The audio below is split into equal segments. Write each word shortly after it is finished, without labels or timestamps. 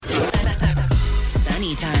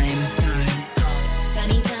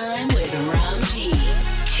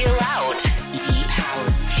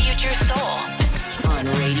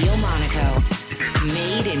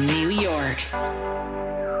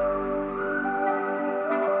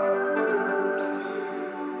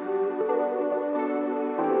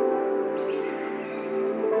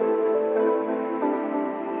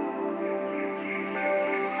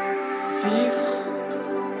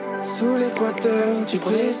l'équateur du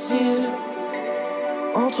Brésil,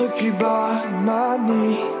 entre Cuba et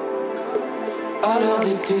Manille. À l'heure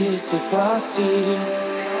d'été c'est facile.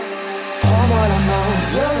 Prends-moi la main,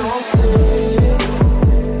 viens danser.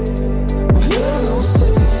 Viens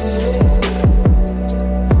danser.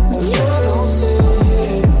 Viens danser.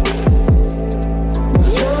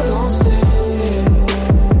 Viens danser.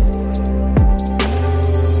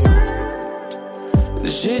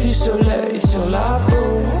 J'ai du soleil sur la peau.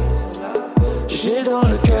 J'ai dans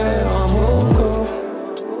le cœur un moco.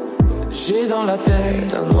 J'ai dans la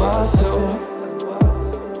tête un oiseau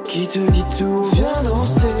qui te dit tout, viens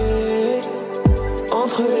danser.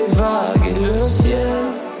 Entre les vagues et le ciel,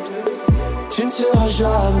 tu ne seras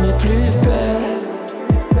jamais plus belle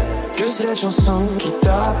que cette chanson qui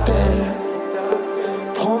t'appelle.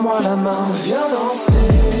 Prends-moi la main, viens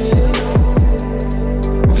danser.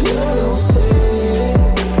 Viens danser.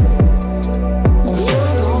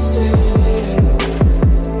 Viens danser.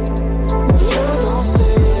 Viens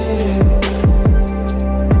danser.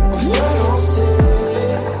 Viens danser.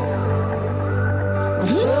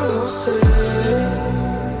 Viens danser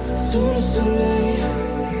sous le soleil.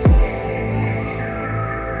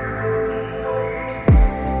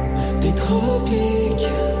 Des tropiques.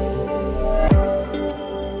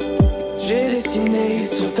 J'ai dessiné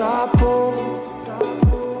sur ta peau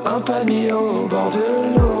un palmier au bord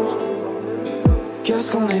de l'eau.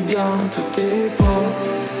 Qu'est-ce qu'on est bien, tout est beau.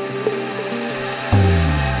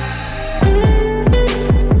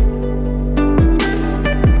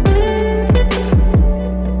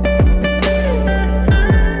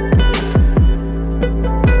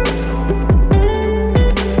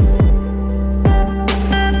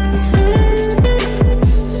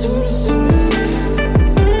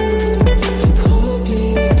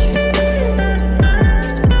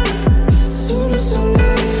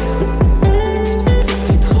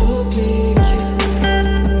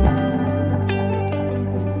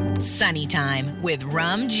 Sunny Time with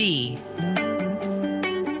Rum G.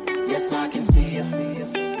 Yes, I can see you.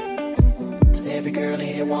 'Cause every girl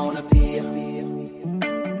here wanna be a.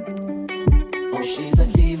 Oh, she's a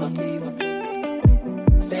diva.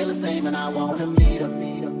 I feel the same and I wanna meet her.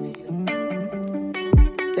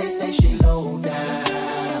 They say she low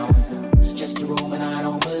down. It's just a room and I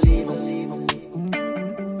don't believe her.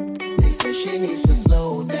 They say she needs to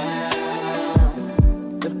slow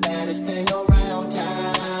down. The baddest thing around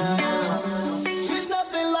town. She's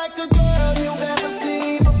nothing like a girl you've ever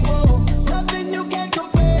seen before. Nothing you can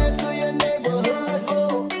compare to your neighborhood.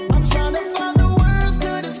 Oh, I'm trying to find the words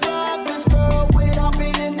to describe this girl without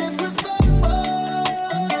being disrespectful.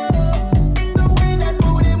 The way that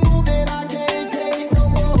booty moving, I can't take no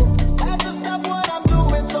more. Have to stop what I'm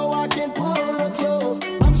doing so I can pull her close.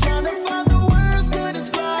 I'm trying to find the words to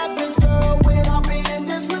describe this girl without being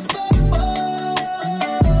disrespectful.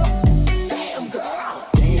 Damn girl,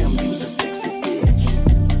 damn you's a sexy bitch.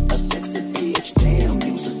 A sexy bitch, damn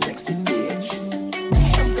you's a sexy bitch.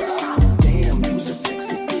 Damn girl, damn you's a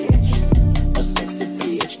sexy bitch. A sexy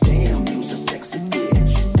bitch, damn you's a sexy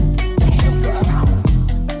bitch. Damn girl.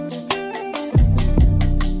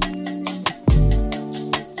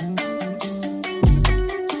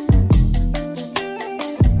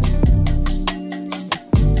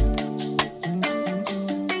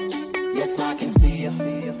 Yes, I can see you.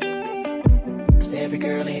 'Cause every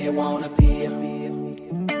girl here wanna be a.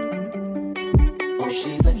 Oh,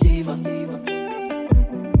 she's a diva.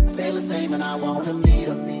 I feel the same and I wanna meet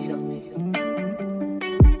her.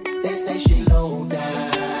 They say she low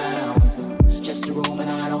down. It's just a room and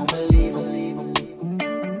I don't believe her.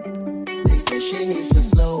 They say she needs to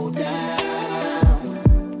slow down.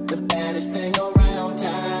 The baddest thing around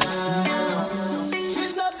town.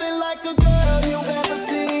 She's nothing like a girl you've ever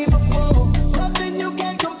seen before. Nothing you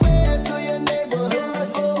can compare to your neighborhood.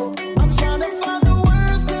 Oh, I'm trying to find the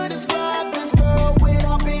words to describe this girl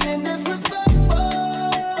without being disrespectful.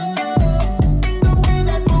 The way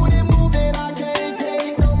that booty moving, I can't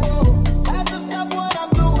take no more. Have to stop what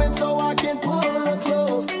I'm doing so I can pull her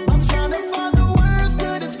close. I'm trying to find the words to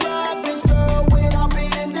describe this girl without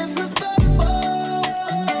being disrespectful.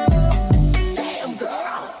 Damn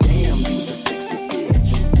girl, damn you's a sexy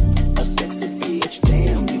bitch. A sexy bitch,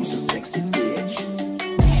 damn you's a sexy bitch.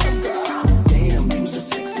 Damn girl, damn you's a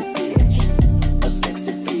sexy bitch. A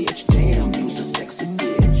sexy bitch, damn you's a sexy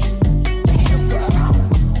bitch. Damn girl.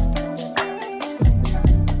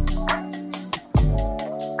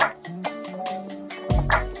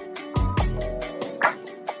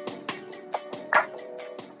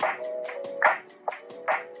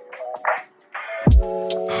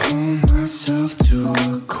 Hold myself to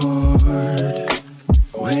a chord,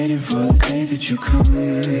 waiting for the day that you come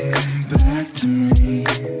back to me.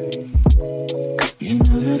 You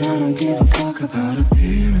know that I don't give a fuck about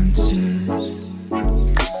appearances.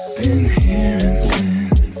 Been hearing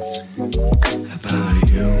things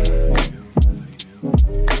about you.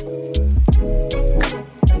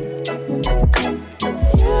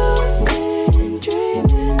 You've been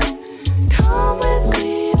dreaming. Come with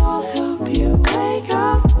me, I'll help you wake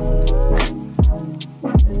up.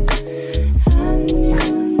 And you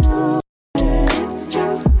know that it's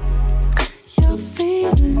true. You're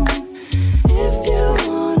feeling if you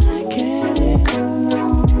wanna get it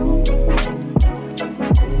alone.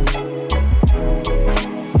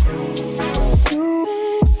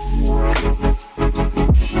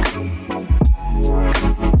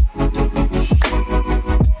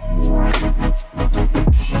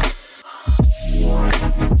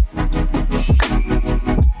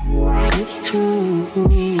 It's true.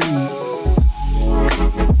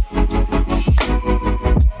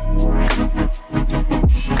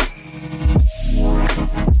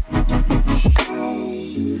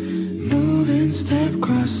 Moving step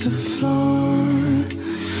across the floor,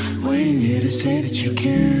 waiting here to say that you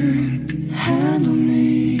can handle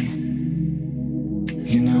me.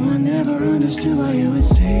 You know I never understood why you would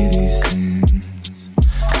say these things.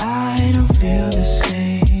 I don't feel the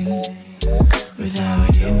same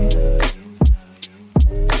without you.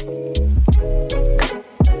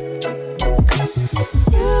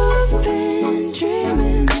 You've been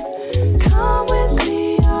dreaming. Come with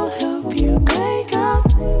me, I'll help you wake up.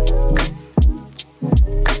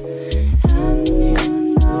 And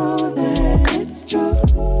you know that it's true.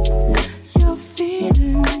 You're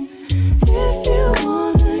feeling if you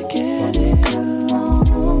wanna get it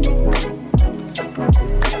alone.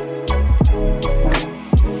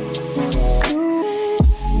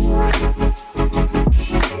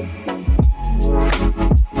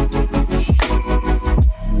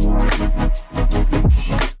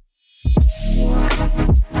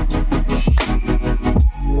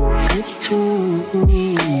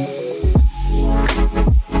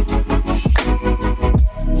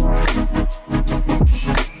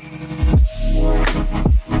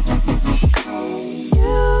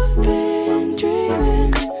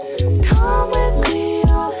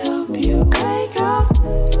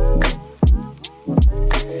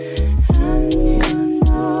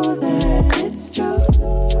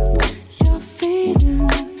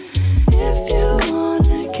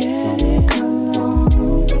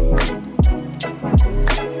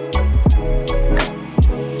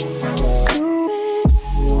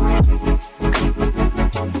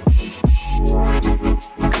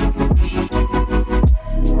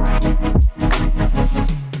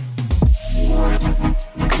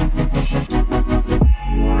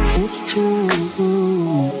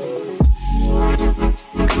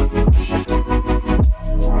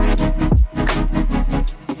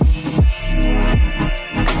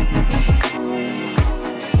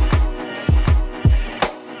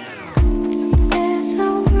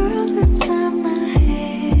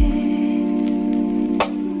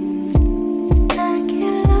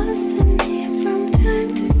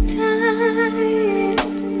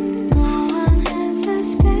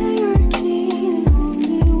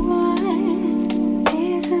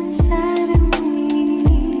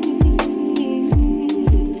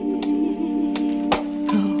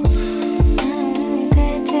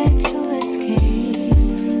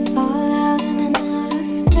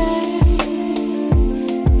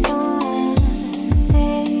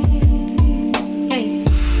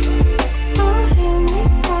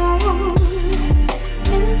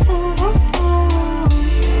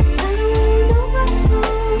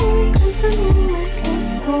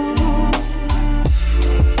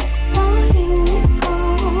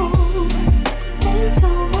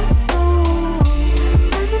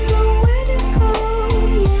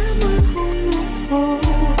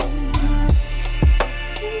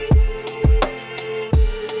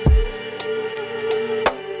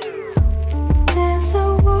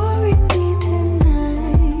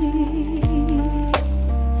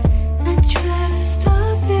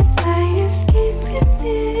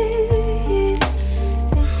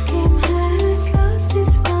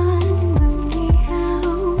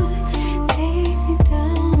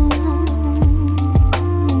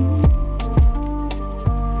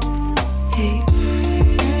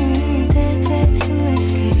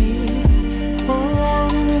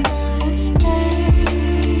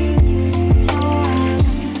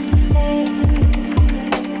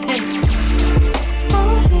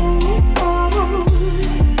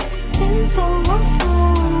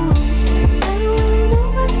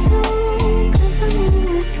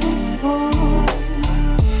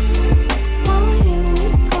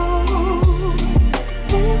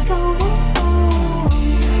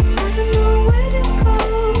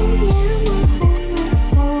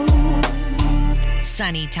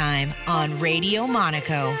 Sunny Time on Radio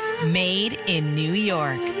Monaco, made in New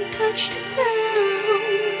York. When you touch the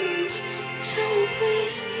ground,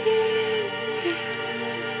 someplace here.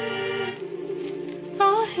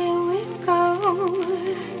 Oh, here we go,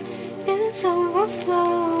 feelings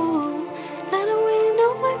overflow. I don't really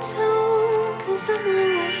know what's on, 'cause I'm a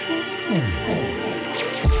restless soul.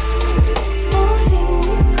 Oh, here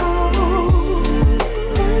we go,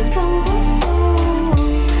 feelings overflow.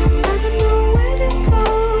 I don't know where to go,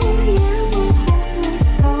 yeah, I'm a hopeless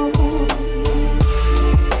soul.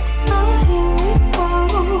 Oh, here we go,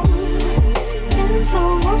 feelings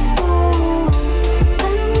overflow. I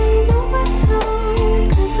don't really know what's on,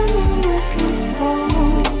 'cause I'm a restless soul.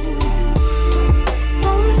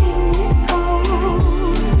 Oh, here we go,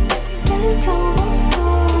 feelings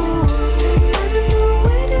overflow. I don't know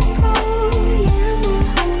where to go, yeah, I'm a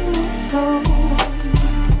hopeless soul.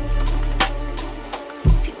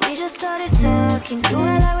 See, we just started talking, you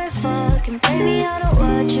and I were fucking. Baby, I know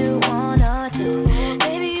what you wanna do.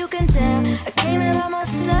 Baby, you can tell I came in by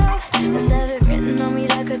myself. Let's have it written on me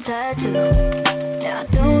like a tattoo. Now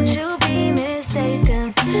don't you be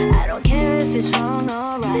mistaken, I don't care if it's wrong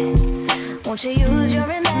or right. Won't you use your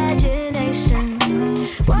imagination?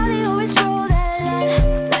 Why do you always roll that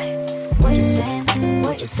line? Like, what you saying,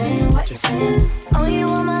 what you saying, what you saying? Oh, you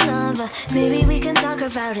want my number, maybe we can talk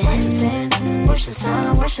about it. What you saying, what's your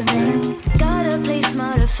sign, what's your name? Gotta play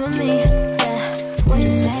smarter for me, yeah. What you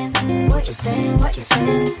saying, what you saying, what you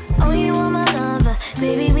saying? Oh, you want my number,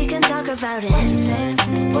 maybe we can talk about it. What you saying,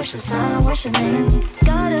 what's your sign, what's your name?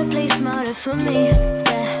 Gotta play smarter for me,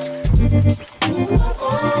 yeah.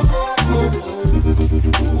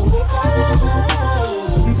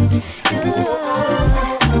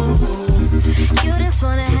 You just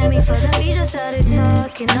wanna have me for the we just started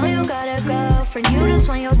talking. Know you got a girlfriend, you just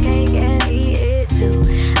want your cake and eat it too.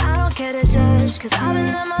 I don't care to judge, 'cause I've been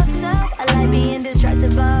there myself. I like being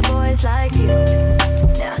distracted by boys like you.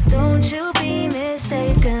 Now don't you be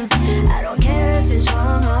mistaken, I don't care if it's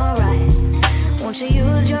wrong or right. Won't you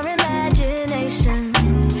use your imagination?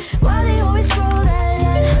 Why they always throw that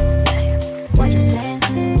line? What you saying,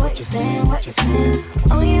 what you saying, what you saying?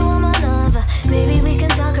 Oh, you want my number, maybe we can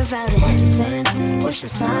talk about it. What you saying, what's your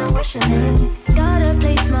sign, what's your name? Gotta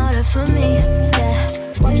play smarter for me, yeah.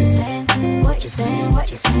 What you saying, what you saying,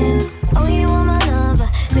 what you saying? Oh, you want my number,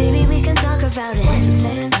 maybe we can talk about it. What you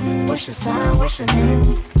saying, what's your sign, what's your name?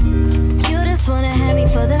 You just wanna have me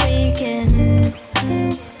for the weekend.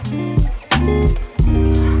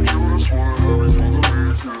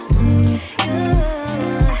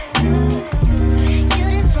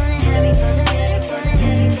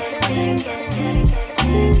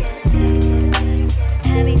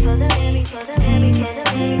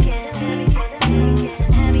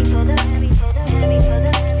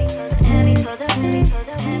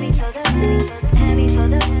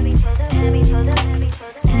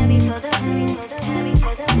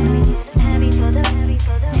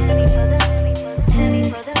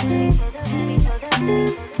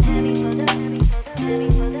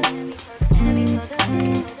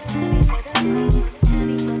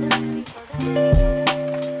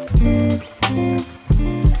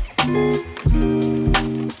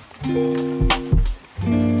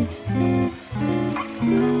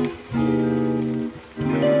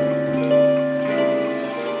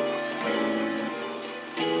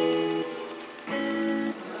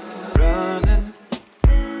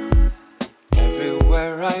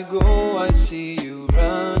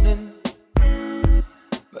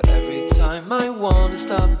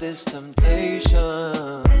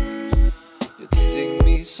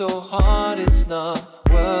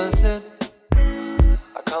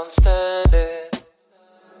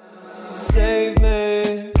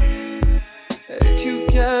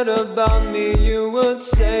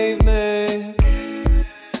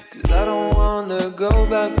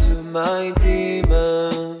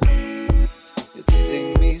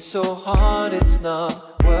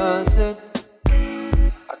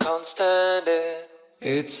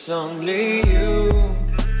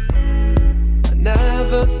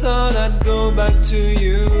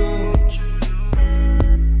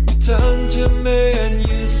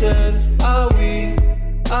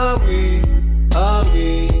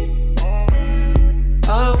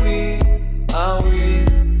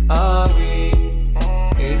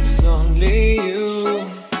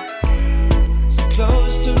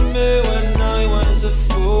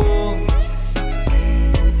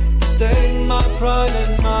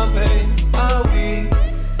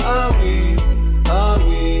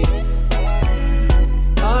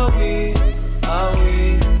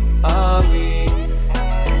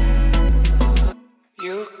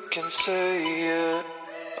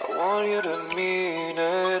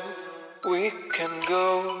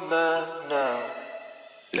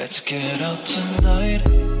 get out tonight.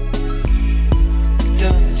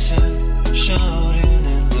 Dancing, shouting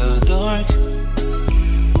in the dark.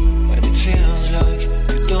 And it feels like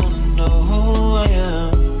you don't know who I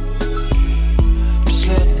am. Just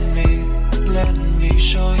let me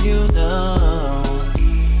show you now.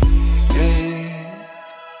 Hey.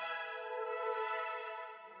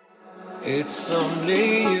 It's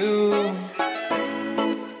only you.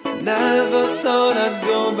 Never thought I'd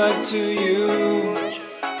go back to you.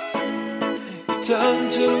 You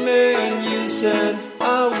turned to me and you said,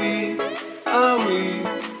 are we, are we,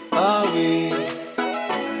 are we,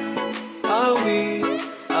 are we,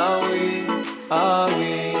 are we, are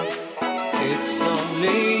we? It's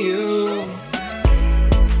only you.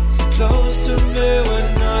 So close to me when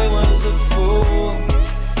I was a fool.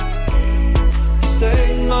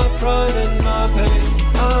 Stayed my pride and my pain.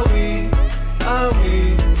 Are we, are we?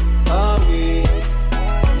 Are we?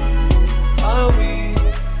 Are we?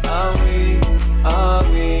 Are we? Are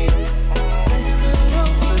we? Let's go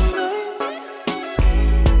out tonight,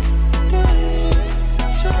 dancing,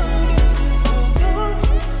 shouting in the dark.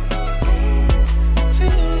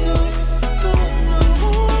 Feels like I don't know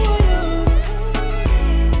who I am.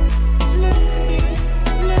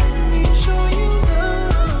 Let me show you now.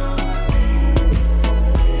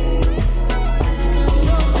 Let's go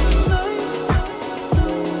out tonight.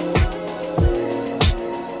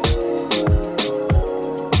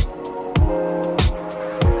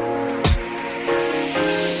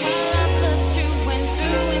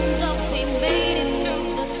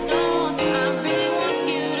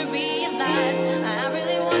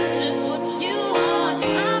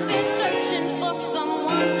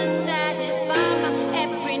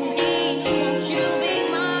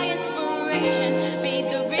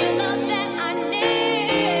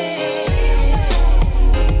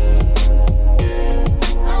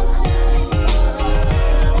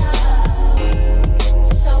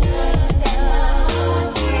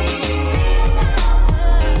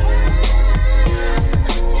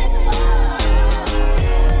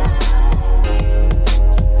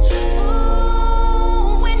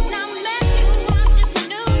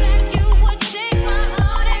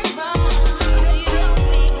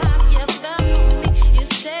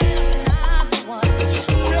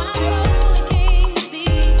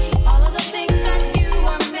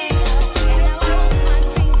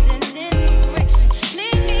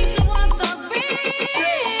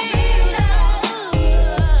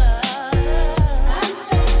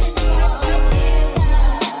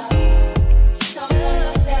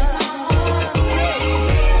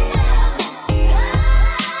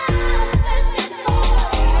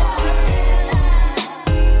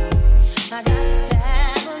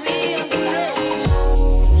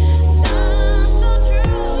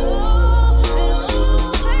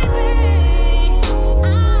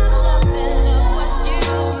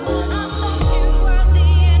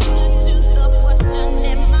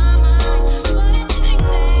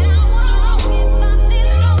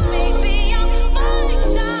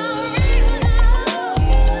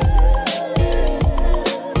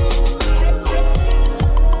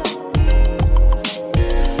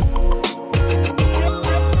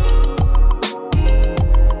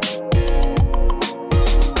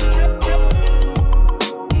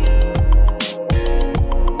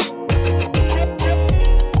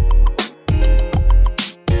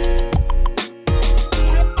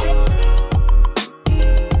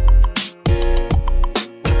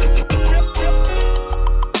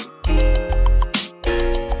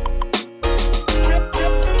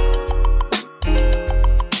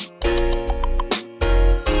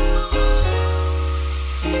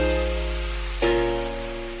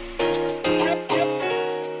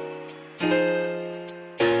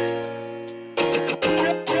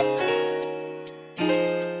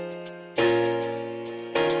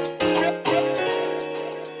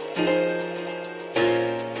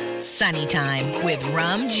 Sunny Time with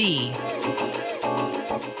Rum G.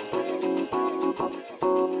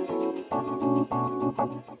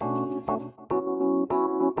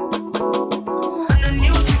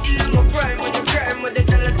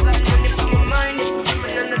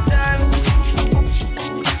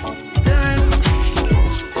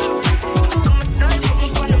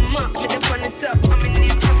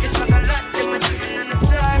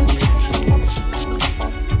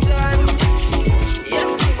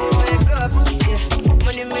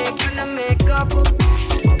 Make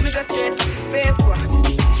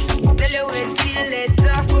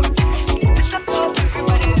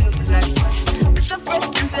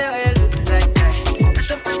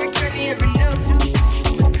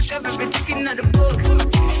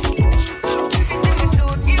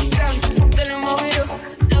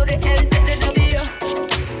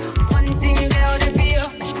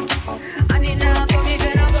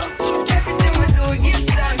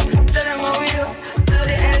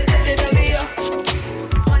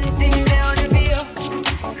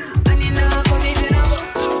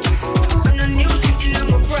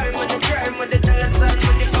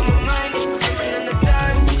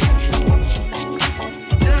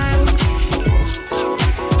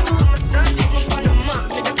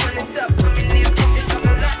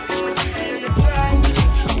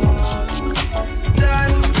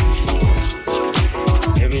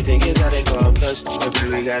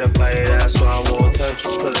got a body, that's why I won't touch.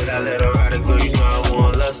 Pull it out, let her ride it, girl, you know I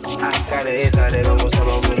want lust. I got it inside it, almost time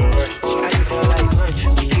I'm in a rush. I eat her like lunch,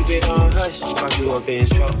 we keep it on hush. Watch you up in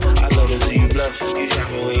truck, I love it till you blush. You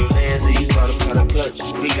drop me when you land, so you call the clutch.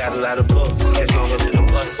 We got a lot of books, catch longer than a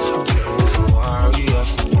bus.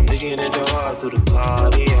 Warriors, digging at your heart through the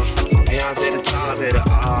cardio. Beyonce the top of the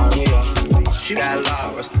aria. She got a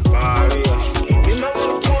lot, Rastafari. You know what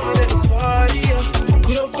I'm going at the party, yeah.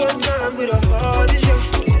 We don't put none with a heart, yeah.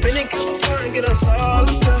 Spinning cash for fun, get us all up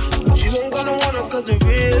there. She won't gonna want her cause the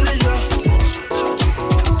real is yeah.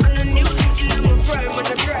 On the news, in my prime, on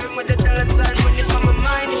the crime, with the dollar sign, money on my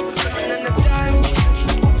mind, something on the dimes.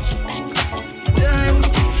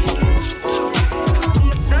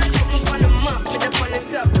 I'ma start putting up on the map, with up on the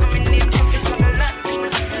top, I'm in name, office like a lot, I'm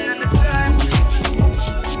something on the time.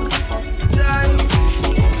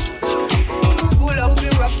 Pull up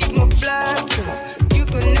and rock, keep my blast. You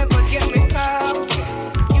could never get me half.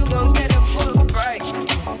 You gon' get a full price.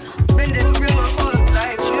 Been this real my whole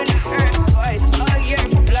life. Been the earth twice. All year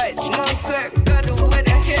flights. Montclair got the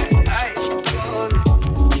weather here. Ice cold.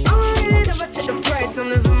 I'm really never check the price. I'm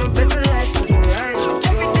living my best life cause I'm right.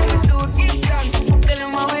 Everything we do, give thanks. Tell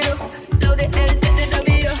them how we do. Load the L, take the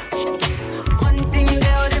W. One thing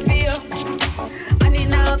they out of you. I need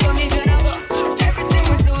now come if you not go. Everything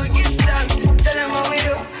we do, give thanks. Tell them how we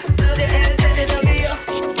do. Load the L, take the W.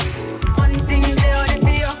 One thing they out of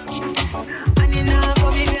you. I need now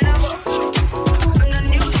come if you not go. I'm not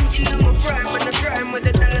new, in my prime, on the crime with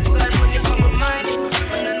the dollar sign, money on my mind.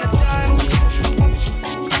 Something on the times.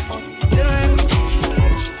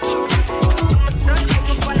 I'ma start putting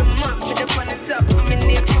up on the map, with up on the top. I'm in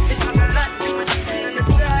the office like a lot, I'm something on the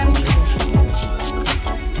times.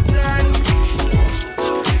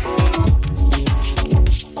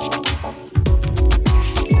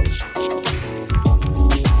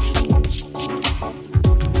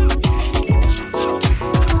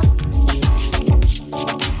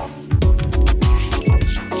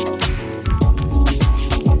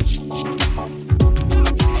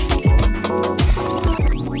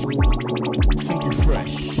 Super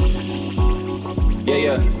fresh.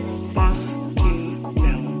 Yeah.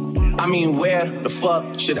 I mean, where the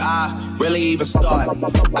fuck should I really even start?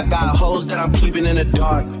 I got hoes that I'm keeping in the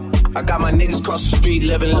dark. I got my niggas cross the street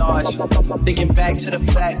living large. Thinking back to the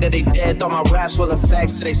fact that they dead, thought my raps wasn't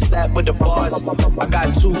facts, so they slapped with the bars. I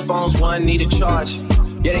got 2 phones, one need a charge.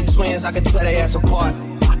 Yeah, they twins, I can tell they ass apart.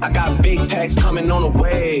 I got big packs coming on the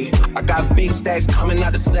way. I got big stacks coming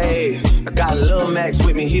out to save. I got Lil Max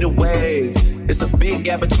with me, he the wave. It's a big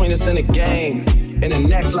gap between us in the game. In the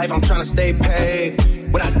next life, I'm trying to stay paid.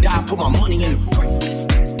 When I die, put my money in the grave.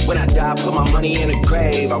 When I die, put my money in the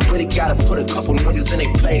grave. I really gotta put a couple niggas in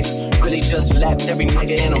their place. Really just lapped every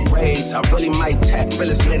nigga in a race. I really might tap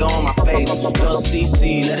realest nigga on my face. Lil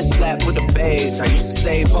CC, let it slap with the babes. I used to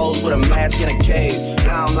save hoes with a mask in a cave.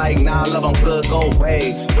 Now I'm like, nah, love, I'm good, go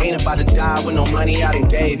away. Ain't about to die with no money I done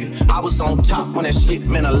gave you. I was on top when that shit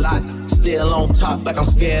meant a lot. Still on top like I'm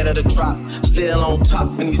scared of the drop. Still on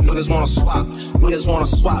top and these niggas wanna swap. Niggas wanna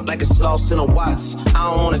swap like it's sauce in a Watts. I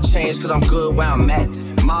don't wanna change cause I'm good where I'm at.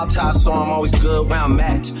 Malta, so I'm always good where I'm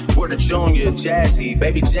at. Word to Junior, Jazzy,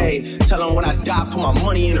 Baby J. Tell them when I die, put my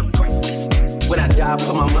money in the grave. When I die,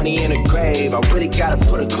 put my money in the grave. I really gotta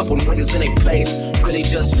put a couple niggas in their place. Really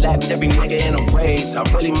just lapped every nigga in a race. I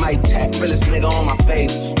really might tap realest nigga on my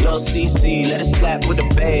face. Lil CC, let it slap with the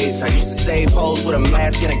babes. I used to save hoes with a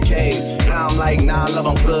mask in a cave. Now I'm like, nah, love,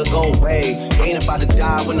 I'm good, go away. Ain't about to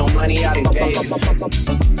die with no money I done gave you.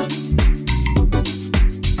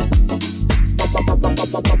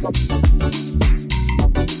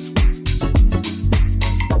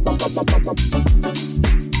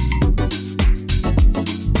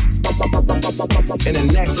 In the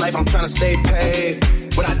next life, I'm tryna stay paid.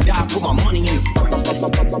 When I die, put my money in the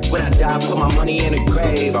grave. When I die, put my money in the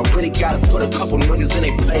grave. I really gotta put a couple niggas in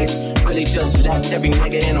their place. Really just lapped every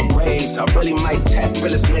nigga in a race. I really might tap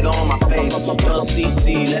realest nigga on my face. Lil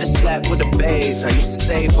CC, let it slap with the babes. I used to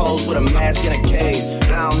save hoes with a mask in a cave.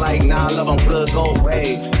 Now I'm like, nah, love, I'm good, go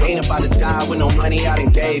away. Ain't about to die with no money I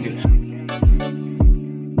done gave you.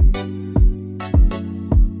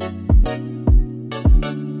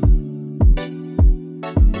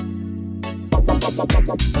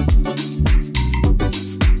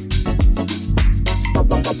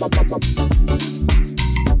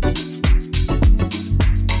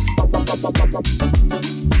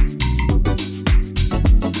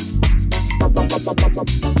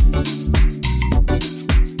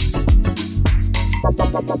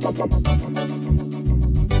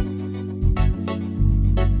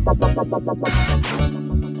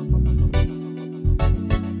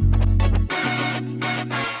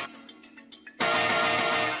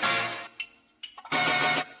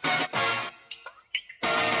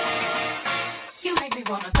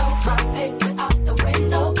 wanna throw my paper out the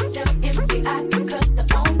window. Tell MC I can cut the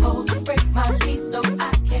phone poles, break my lease so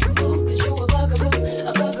I can move. 'Cause you a bugaboo,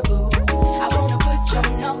 a bugaboo. I wanna put your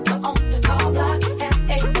number on the call block.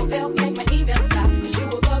 FAOL, make my email stop. 'Cause you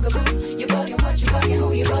a bugaboo. You bugging what you bugging, who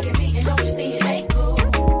you bugging me, and don't you see it ain't cool?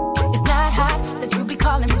 It's not hot that you be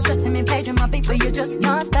calling me, stressing me, paging my beat, but you're just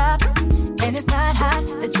non-stop. And it's not hot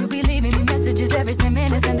that you be leaving me messages every 10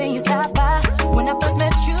 minutes and then you stop by. When I first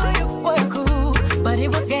met you, you were cool, but it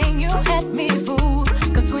was game, you had me fooled.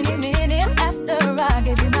 'Cause 20 minutes after I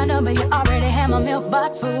gave you my number, you already had my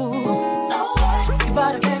mailbox full. So what? You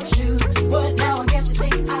bought a pair of shoes, but now I guess you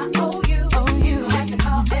think I owe you. You have to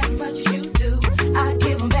call as much as you do. I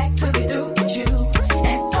give them back to be through with you.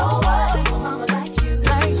 And so what? My mama likes you.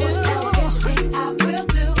 Now I guess you think I will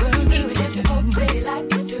do. Even if the folks say they like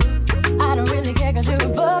you do. I don't really care 'cause you're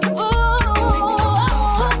a bugaboo.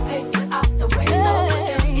 Paper out the window.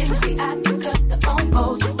 See, I can cut the phone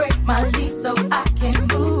poles, break my lease so I can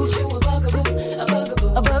move. You a bugaboo, a bugaboo,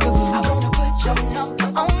 a bugaboo. I wanna put your number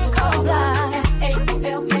on the call line.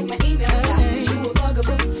 FAOL, make my email stop. You a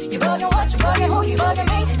bugaboo. You bugging what you bugging, who you bugging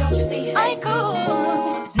me, and don't you see it ain't cool?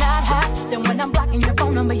 It's not hot that when I'm blocking your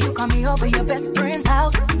phone number, you call me over your best friend's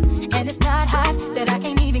house. And it's not hot that I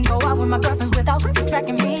can't even go out with my girlfriends without you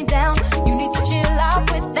tracking me down. You need to chill out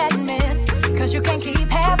with that mess, 'cause you can't keep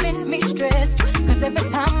having me stressed. 'Cause every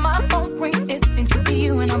time my phone rings, it seems to be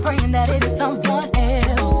you, and I'm praying that it is someone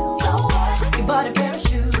else. So what? You bought a pair of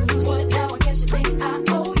shoes, but now I guess you think I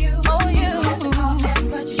owe you. You have to call as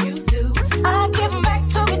much as you do. I give them back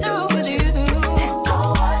to be through with you. And so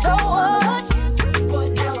what? So what? But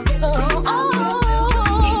now I guess you think I will do.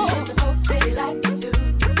 Even if the folks say they like you do.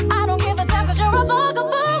 I don't give a damn 'cause you're a bugaboo.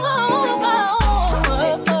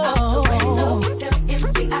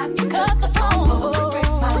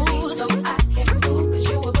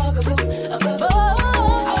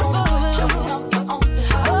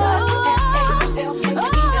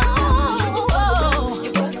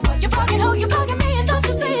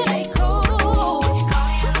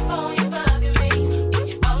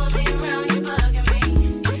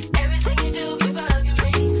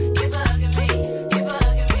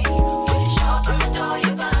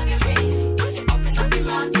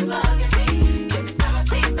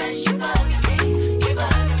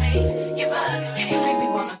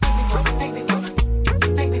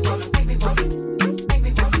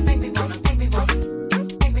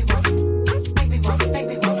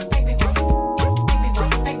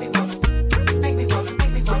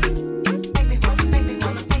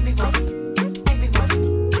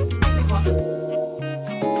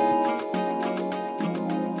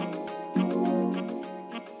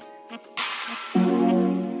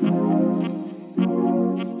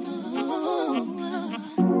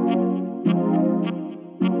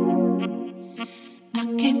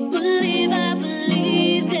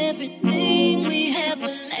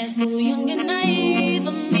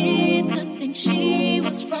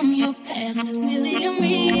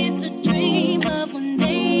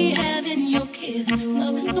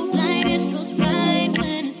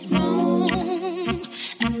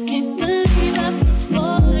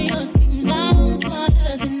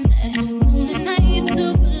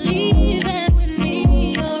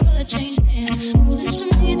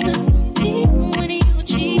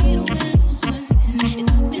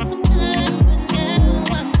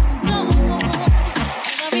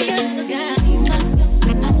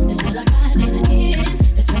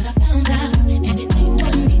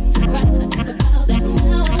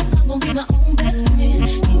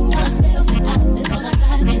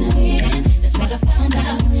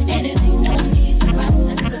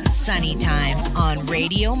 Sunny Time on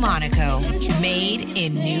Radio Monaco, made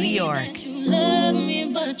in New York. You love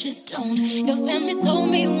me, but you don't. Your family told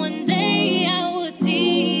me one day I would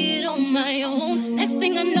see it on my own. Next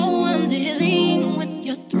thing I know, I'm dealing with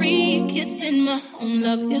your 3 kids in my home.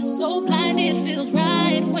 Love is so blind, it feels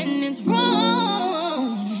right when it's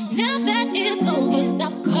wrong. Now that it's over,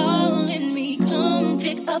 stop calling me. Come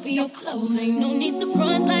pick up your clothes. Ain't no need to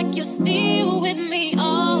front like you're still with me.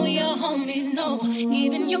 All your homies know.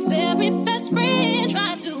 Even your very best friend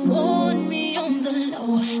tried to warn me on the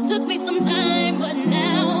low. Took me some time, but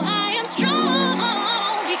now I am strong.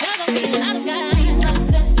 Because I'm feeling out of God.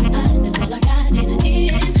 Myself, that's all I got in the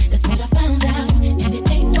end. That's what I found out. And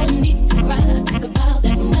it ain't no need to cry. Talk about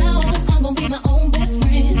that from now on. I'm gonna be my own best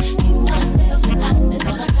friend. Me, myself, that's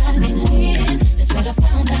all I got in the end. That's what I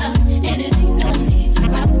found out. And it ain't no need to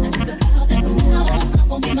cry. Talk about that from now on. I'm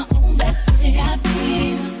gonna be my own best friend. Got me,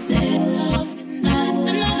 myself, and I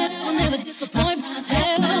know that I'll never disappoint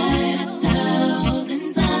myself.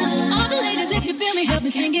 1,000 times. All the ladies in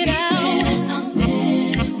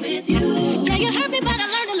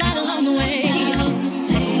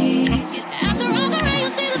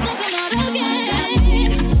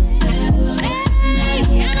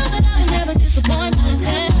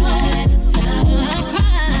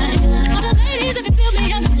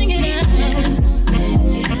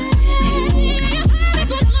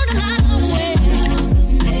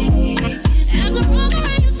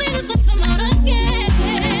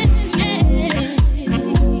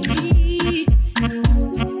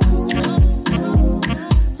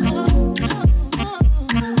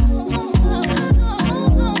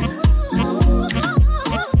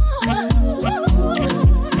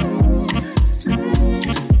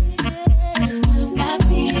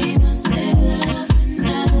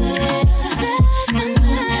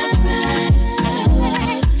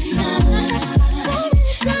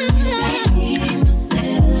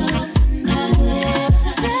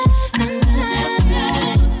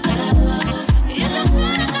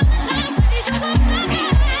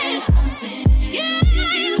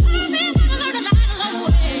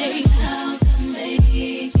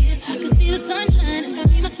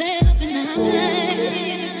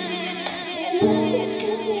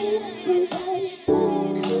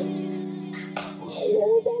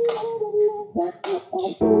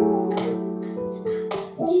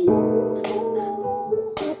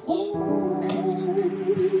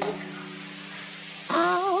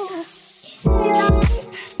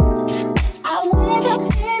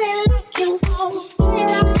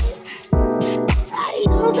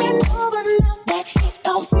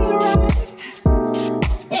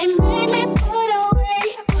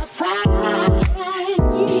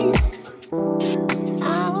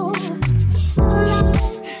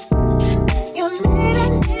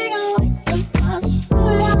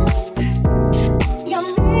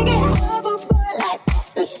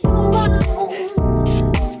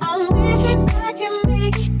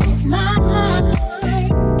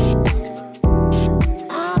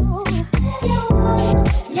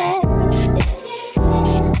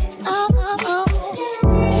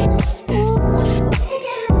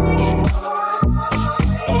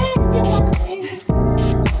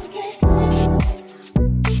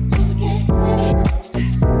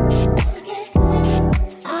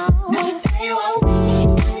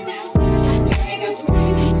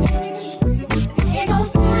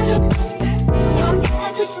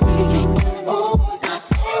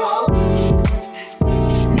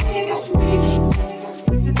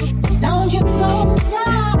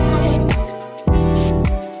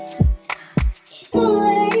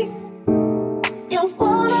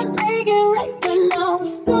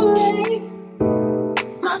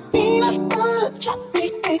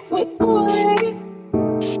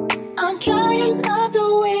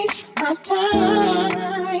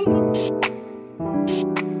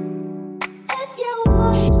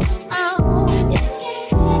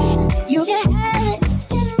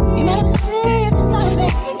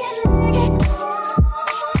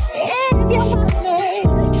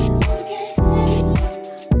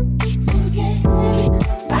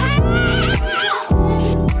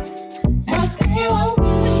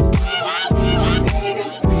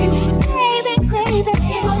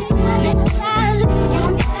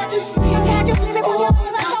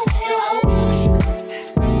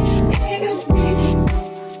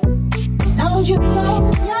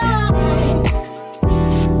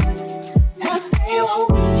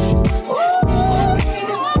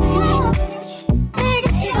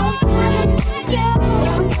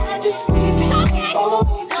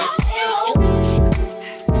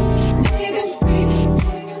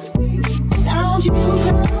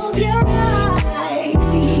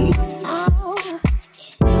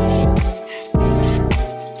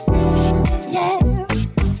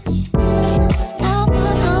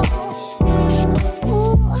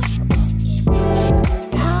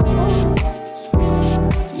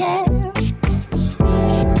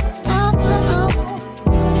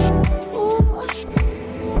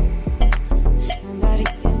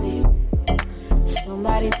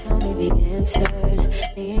Somebody tell me the answers.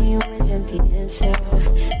 Me and you isn't the answer.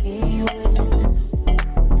 Me and you isn't.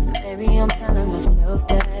 Maybe I'm telling myself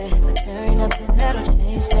that, but there ain't nothing that'll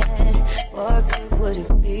change that. What good would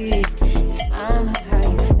it be if I knew how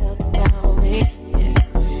you felt about me? Yeah.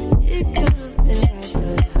 It could have been right,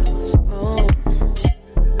 but I was wrong.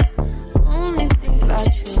 Only think about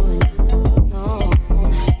you and you know.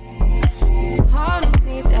 Part of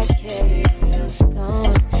me that cared is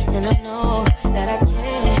gone, and I know that I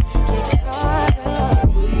can't get caught up.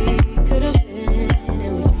 We could have been,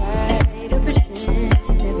 and we tried to pretend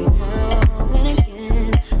every now and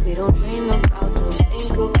again. We don't dream about, don't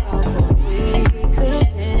think about what we could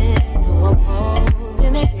have been. No, I'm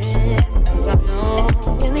holding it in, 'cause I know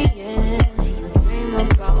in the end you dream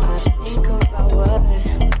about, I think about what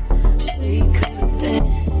we could have been.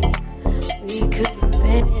 We could have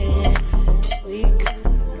been. We could.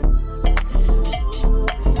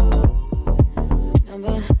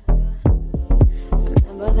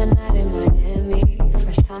 Remember the night in Miami.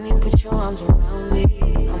 First time you put your arms around me.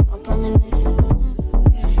 I'm up reminiscing.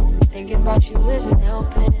 And thinking about you isn't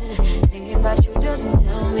helping. Thinking about you doesn't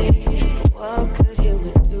tell me what good it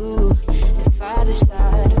would do if I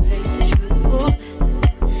decide to face the truth.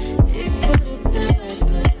 It could have been right,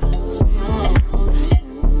 but I was wrong.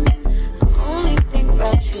 I only think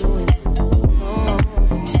about you and you know.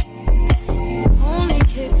 You only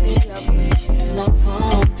hit me up when she's not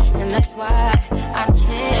home, and that's why I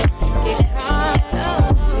can't get caught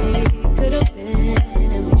up. We could have been,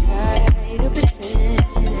 and we tried to pretend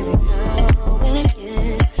every now and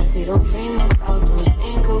again. We don't dream about, don't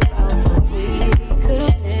think about what we could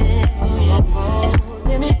have been. I'm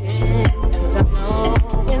holding it in, 'cause I know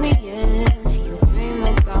in the end you dream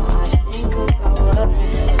about, I think about what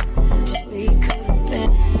we could have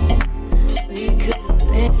been. We could have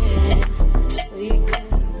been. We could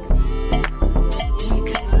have. We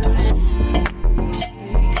could have been. We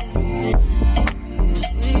could have been.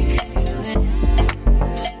 We could have been.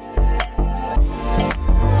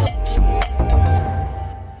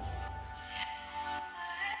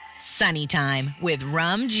 Sunny Time with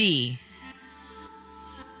Rum G.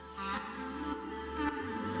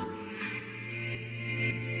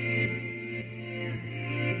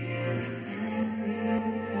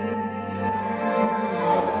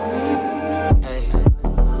 Hey.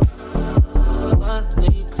 What we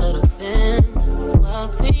could have been,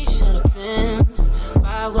 what we should have been. If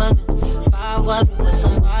I wasn't with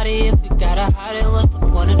somebody, if we gotta hide it, what's the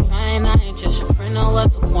point of trying? I ain't just your friend, no,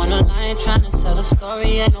 what's the point of lying? Trying to sell a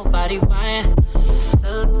story, ain't nobody buying.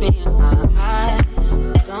 Look me in my eyes,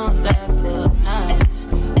 don't that feel nice?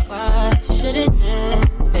 Why should it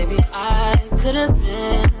end? Baby, I could have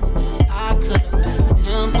been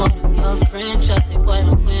him more than your friend. Just say what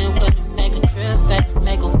and when, wouldn't make a trip, that you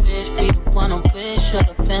make a wish, be the one I wish.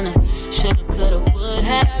 Should've been a, should've, could've, would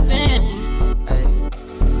have been. Hey.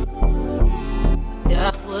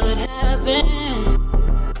 Yeah, I would have been.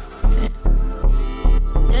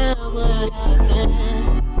 Yeah, I would have been.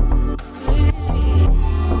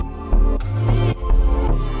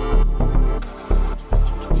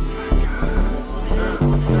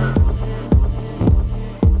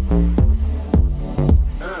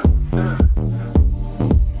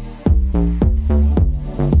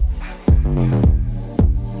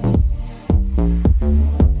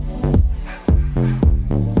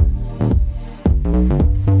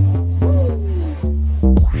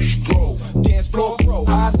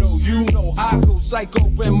 Psycho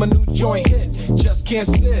when my new joint hit, just can't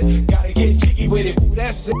sit, gotta get jiggy with it. Ooh,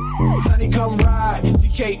 that's it. Honey, come ride,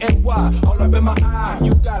 DKNY, all up in my eye.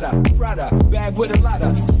 You got a Prada bag with a lot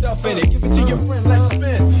of stuff in it. Give it to your friend, let's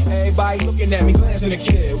spin. Everybody looking at me, glancing a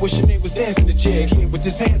kid. Wish your name was dancing the jig. Here with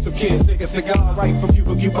this handsome kid, stick a cigar right from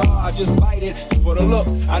Cuba Cuba. I just bite it, so for the look,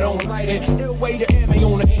 I don't light it. It'll weigh the M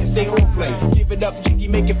on the hand, stay on play. Give it up, jiggy,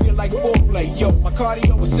 make it feel like foreplay. Yo, my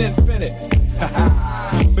cardio is infinite.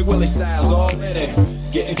 Big Willie Styles all in it,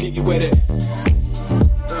 getting jiggy with it.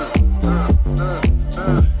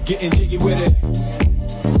 Getting jiggy with it.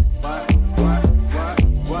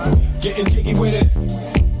 Getting jiggy with it.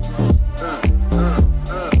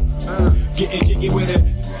 Getting jiggy with it.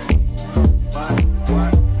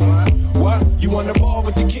 What? You on the ball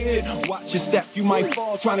with the kid? Watch your step, you might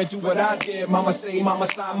fall trying to do what I did. Mama say, mama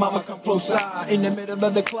side, mama come close side. In the middle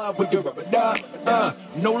of the club with the rubber duck.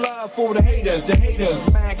 No love for the haters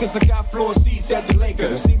mad cause I got floor seats at the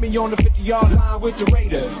Lakers. See me on the 50-yard line with the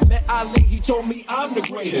Raiders. Met Ali, he told me I'm the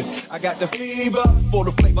greatest. I got the fever for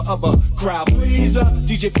the flavor of a crowd pleaser.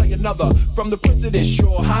 DJ play another from the Prince of this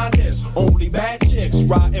Your Highness. Only bad chicks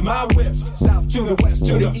riding my whips. South to the west,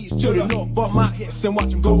 to the east, to the north. Bump my hits and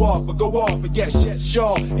watch them go off, but go off again. yes, yes,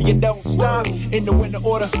 sure. And you don't stop in the winter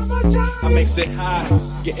order. I makes it high,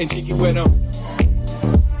 getting jiggy with them.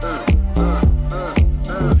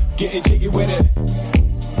 Getting jiggy with it.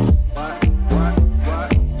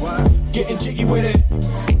 Getting jiggy with it.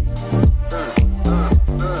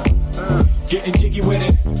 Getting jiggy with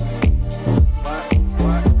it.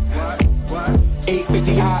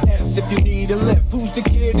 850 IS if you need a lift. Who's the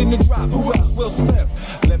kid in the drop? Who else? Will Smith.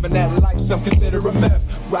 Living that life, some consider a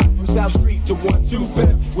myth. Rock from South Street to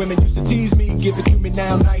 125th. Women used to tease me, give it to me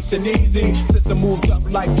now nice and easy. Since I moved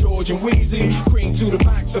up like George and Wheezy, cream to the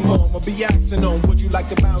maximum, I'll be axing on. Would you like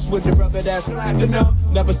to bounce with the brother that's platinum?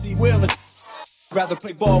 Never see Will and rather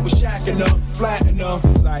play ball with Shaq and them, flatten them.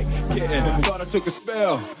 Like, getting, thought I took a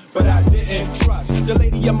spell, but I didn't trust the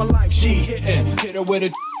lady of my life, she hitting. Hit her with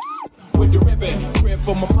a with the ribbon. Crib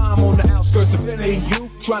for my mom on the outskirts of Philly. You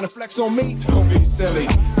trying to flex on me? Don't be silly.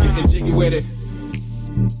 Getting jiggy with it.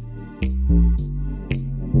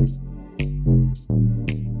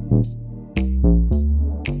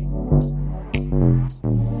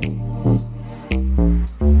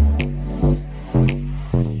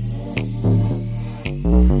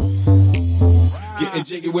 Getting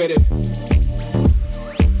jiggy with it.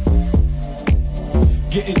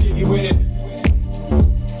 Getting jiggy with it.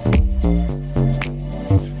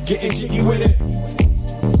 Getting jiggy with it.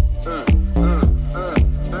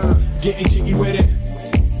 Getting jiggy with it.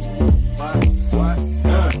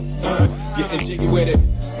 Getting jiggy with it.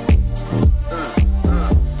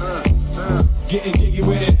 Getting jiggy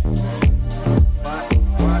with it.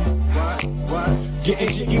 Getting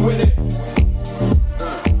jiggy with it.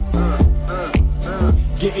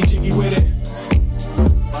 Getting jiggy with it.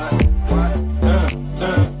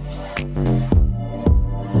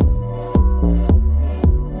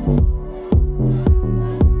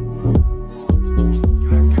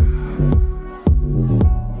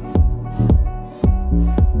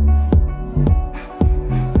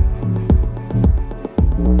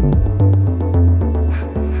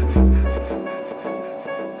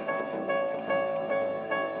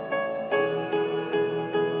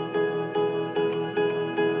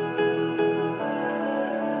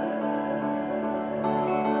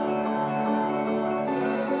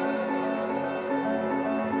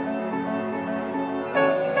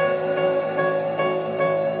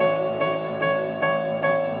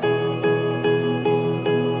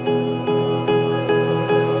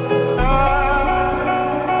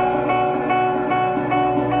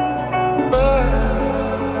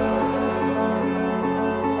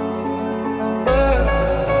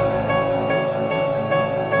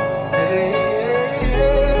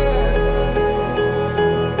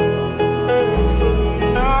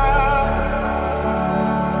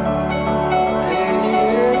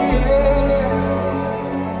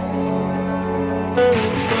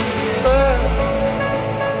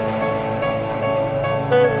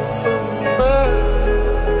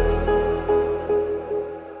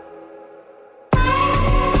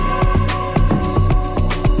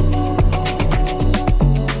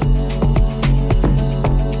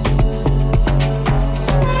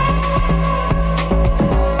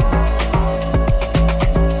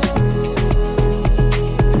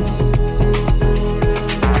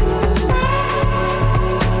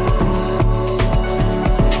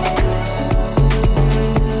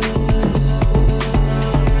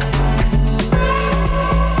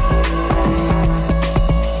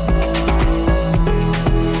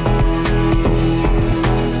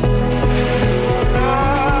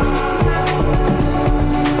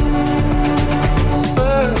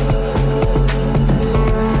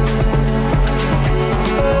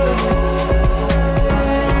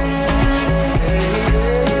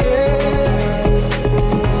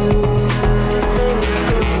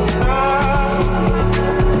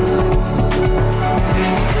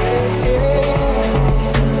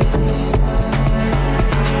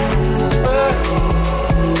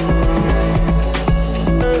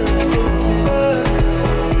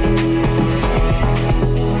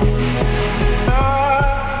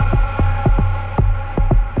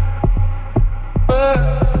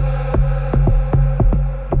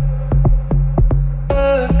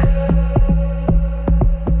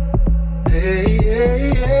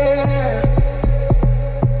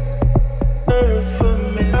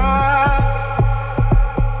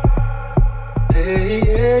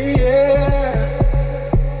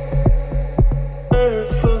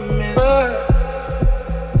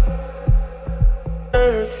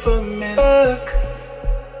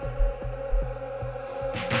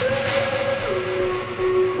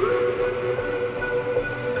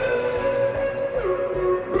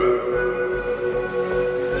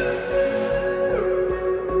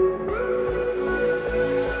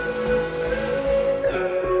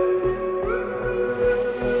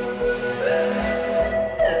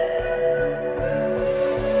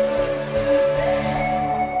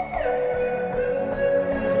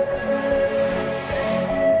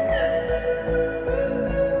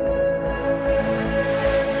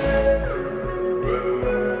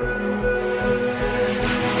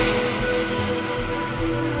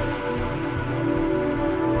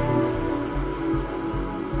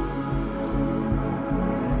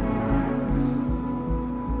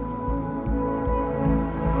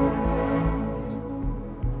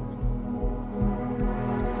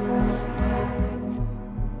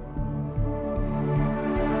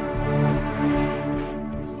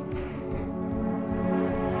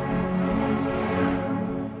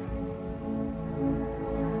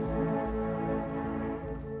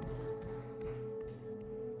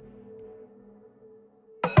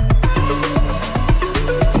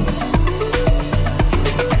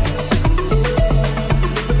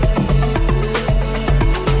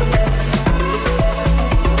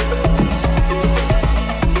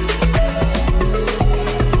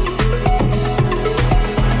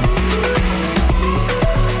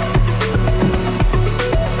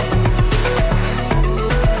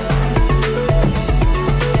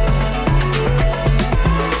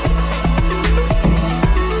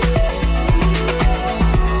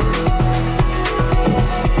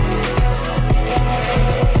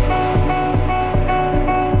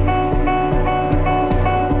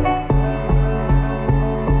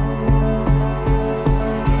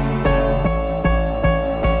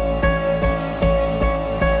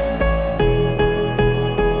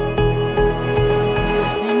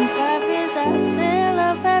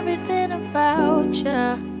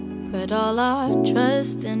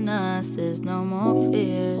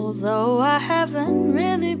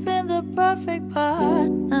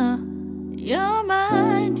 Your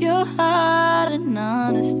mind, your heart, and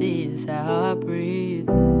honesty is how I breathe.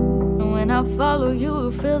 And when I follow you,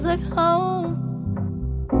 it feels like home.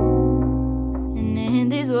 And in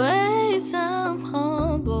these ways, I'm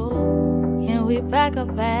humble. Can we pack our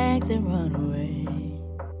bags and run away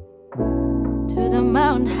to the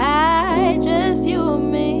mountain high, just you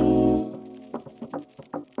and me?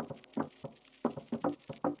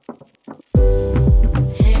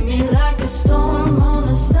 Hit me like a storm on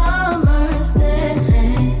a summer's day.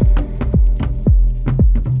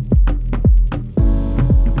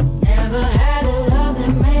 Never had a love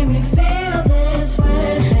that made me feel this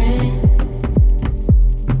way.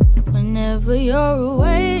 Whenever you're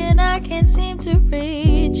away and I can't seem to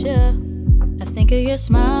reach you, I think of your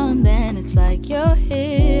smile and then it's like you're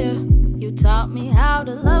here. You taught me how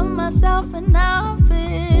to love myself and now I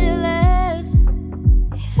feel it.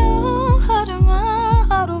 Your heart and my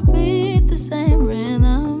heart will beat the same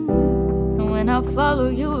rhythm. And when I follow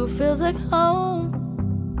you, it feels like home.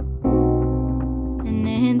 And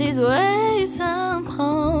in these ways, I'm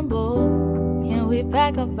humble. Can we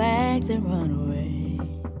pack our bags and run away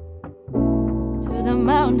to the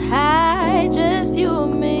mountain high, just you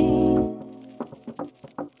and me?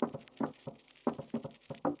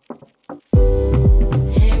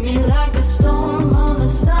 Hit me like a storm on a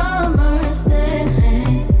summer's day.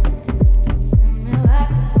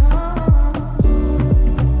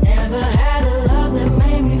 Never had a love that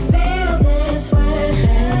made me feel this way.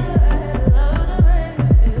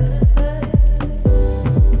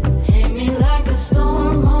 Hit me like a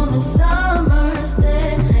storm on a summer's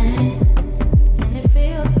day, and it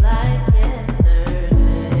feels like yesterday.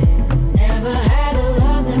 Never had a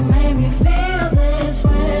love that made me feel this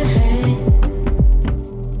way.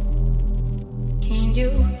 Can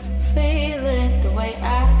you feel it the way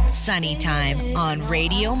I? Sunny Time on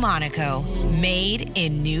Radio Monaco, made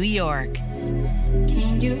in New York.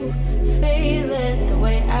 Can you feel it the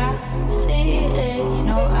way I see it? You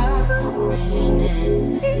know I'm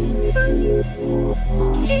raining.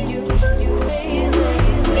 Can you feel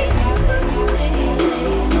it the way I see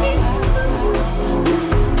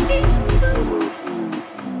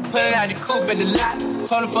it? Pulling out the coupe at the lot.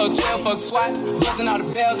 Told him fuck 12, fuck SWAT. Buzzing all the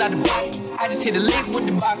bells out the box. I just hit a lick with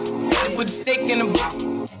the box. Hit it with the stick in the box.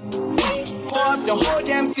 Pour up the whole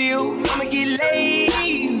damn seal. I'ma get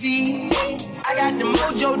lazy. I got the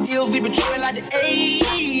mojo deals. We been tripping like the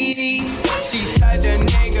 80s. She said the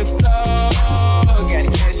nigga so. Got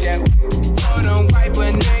the cash out. Told him wipe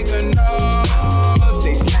a nigga no.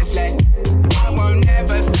 Say slash slash. I won't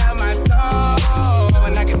never sell my soul.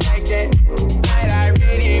 And I can take that. But I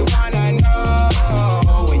really wanna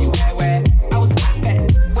know where you at, where I was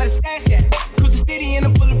at, where the stash at. Cruise the city in a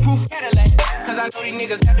bulletproof Cadillac. Cause I know these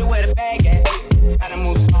niggas got to wear the bag at. Gotta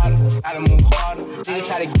move smarter, gotta move harder. Nigga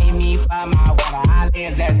try to give me 5 mile water. I lay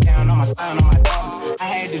his ass down on my son, on my daughter. I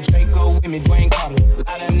had the Draco with me, Dwayne Carter. A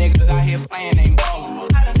lot of niggas out here playing, ain't ballin'.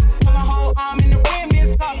 I done put my whole arm in the rim,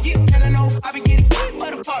 it's caught. Yeah, and I know I be getting paid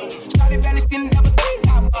for the party. Started belly skin, never squeeze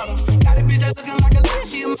out bottom. Got a bitch that's looking like a little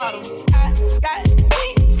she a model. I got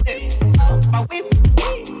me slip up, my whip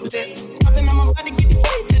sleeveless. Something I'm about to get the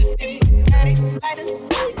key to the city. Got it, light it,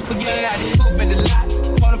 sleep. Forget out the coupe at the lot.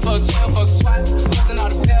 Told him fuck 12, fuck SWAT. Buzzing all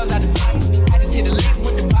the bells out the box. I just hit a lick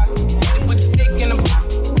with the box. Hit it with the stick in the box.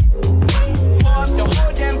 Pour up the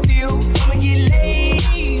whole damn seal. I'ma get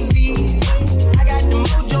lazy. I got the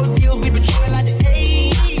mojo deals. We been tripping like the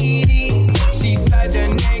 80s. She said the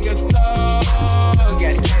nigga so.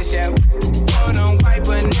 Got the cash out. Told him wipe a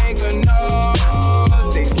nigga no.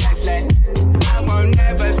 Say slash slash. I won't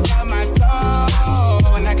never sell my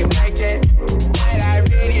soul. And I can take that. But I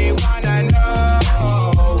really wanna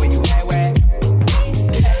know where you at, where?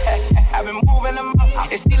 I've been moving them out.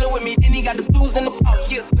 They stealing with me, then he got the blues in the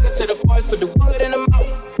pouch. Yeah, took it to the forest, put the wood in the mouth.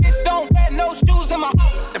 Bitch, don't wear no shoes in my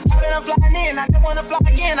house. The part that I'm flying in, I don't wanna fly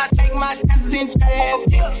again. I take my chances in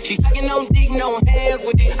traffic. Yeah. She sucking no dick, no hands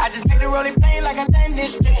with it. I just make the rolling plane like I landed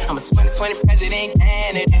straight. I'm a 2020 president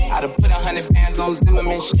candidate. I done put 100 bands on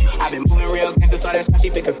Zimmerman shit. I've been moving real gangster, so that's why she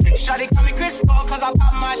pick a pick. Shawty call me Chris Paul, cause I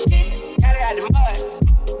pop my shit. Got it out the mud.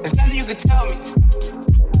 There's nothing you can tell me.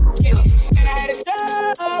 Killer. Then I had a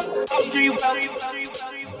job. So do you well?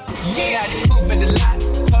 Yeah, I had the coupe at the lot.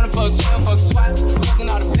 Told him fuck 12, fuck SWAT. Buzzing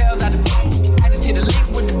all the bells out the box. I just hit a lick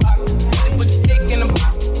with the box. Hit it with the stick in the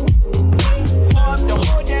box. Pour up the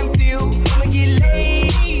whole damn seal. I'ma get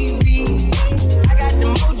lazy. I got the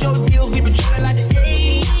mojo deals. We been tripping like the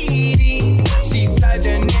 80s. She said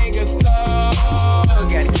the nigga so.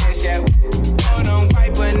 Got the cash out. Told him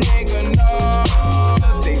wipe a nigga no.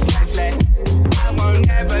 Say slash slash. I won't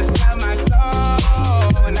never sell my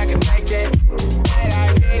soul. And I can take that. But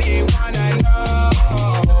I really wanna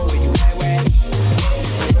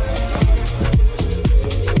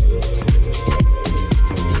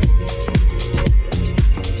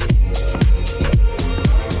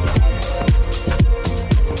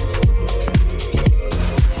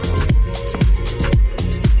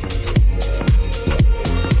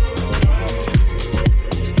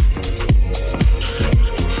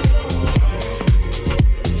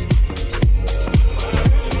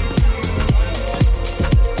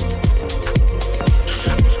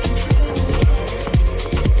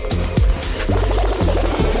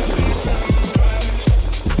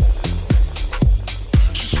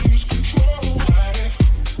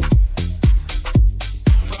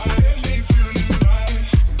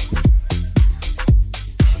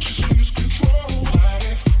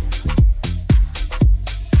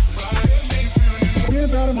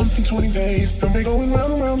 20 days. Don't be going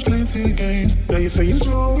round and round playing silly games. Now you say you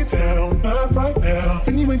slow it down, not right now.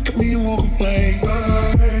 Then you wake up me and walk away.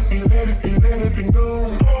 But let it be, let it be, let it be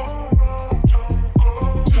known.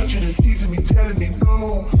 Touching and teasing me, telling me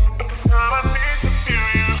no. I need to feel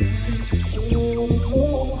you.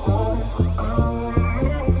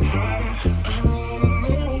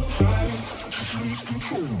 Just lose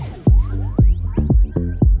control.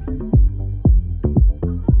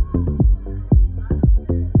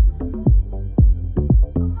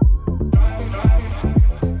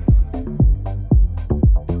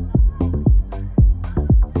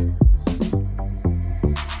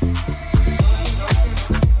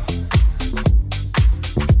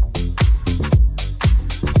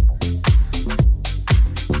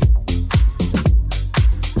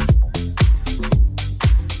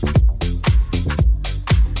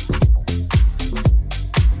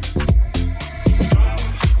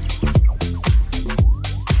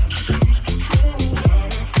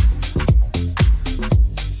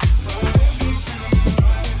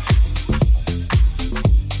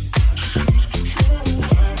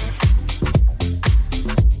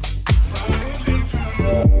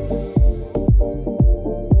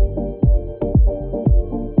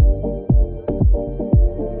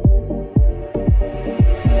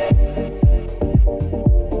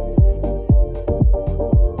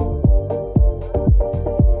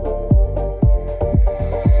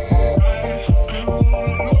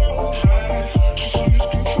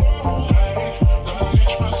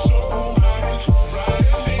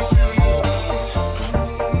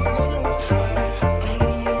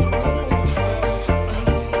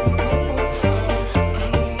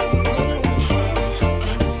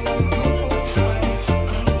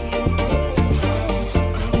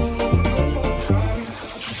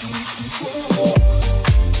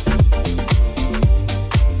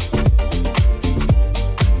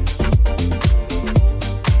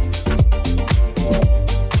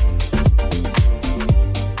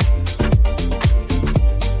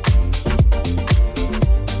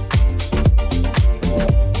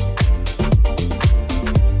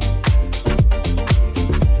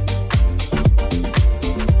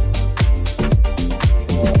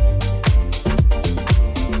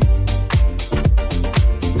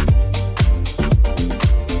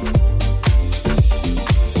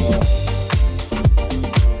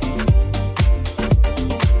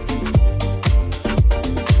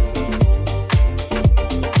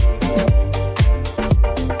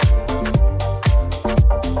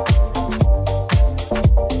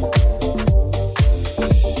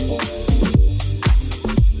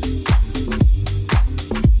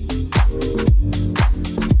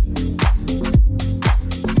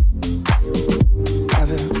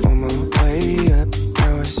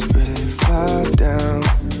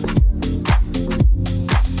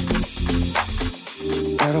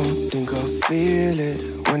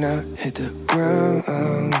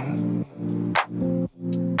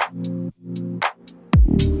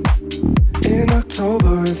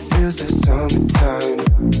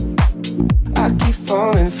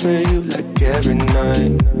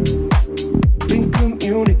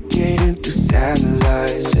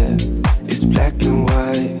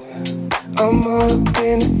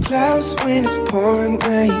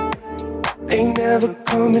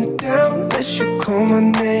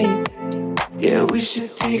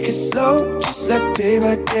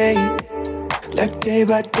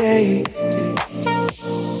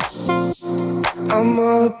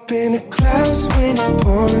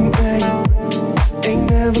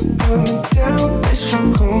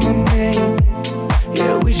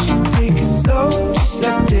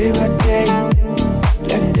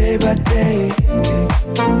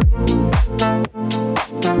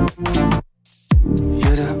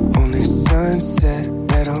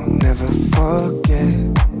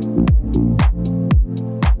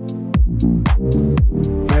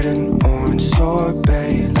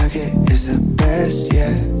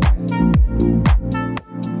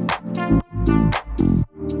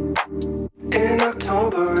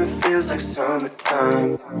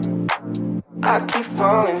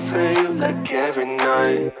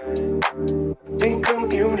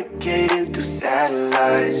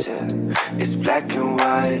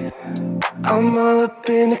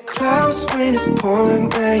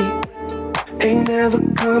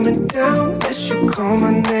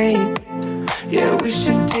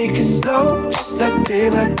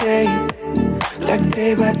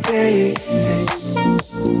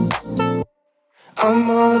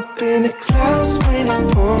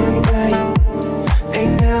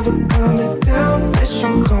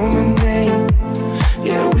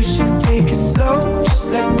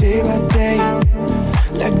 Like day by day,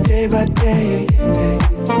 like day day by day.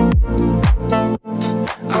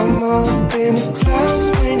 I'm all up in the clouds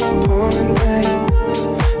when you're pouring rain.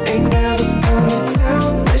 Ain't never coming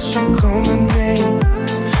down unless you call my name.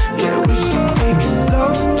 Yeah, we should take it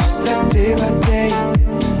slow, just like day by day.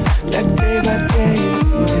 Like day by day.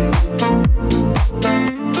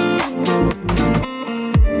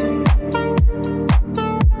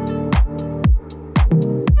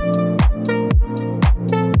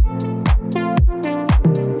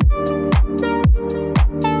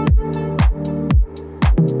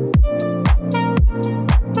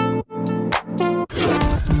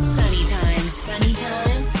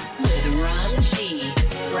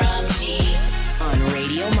 Ram G on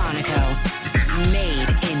Radio Monaco. Made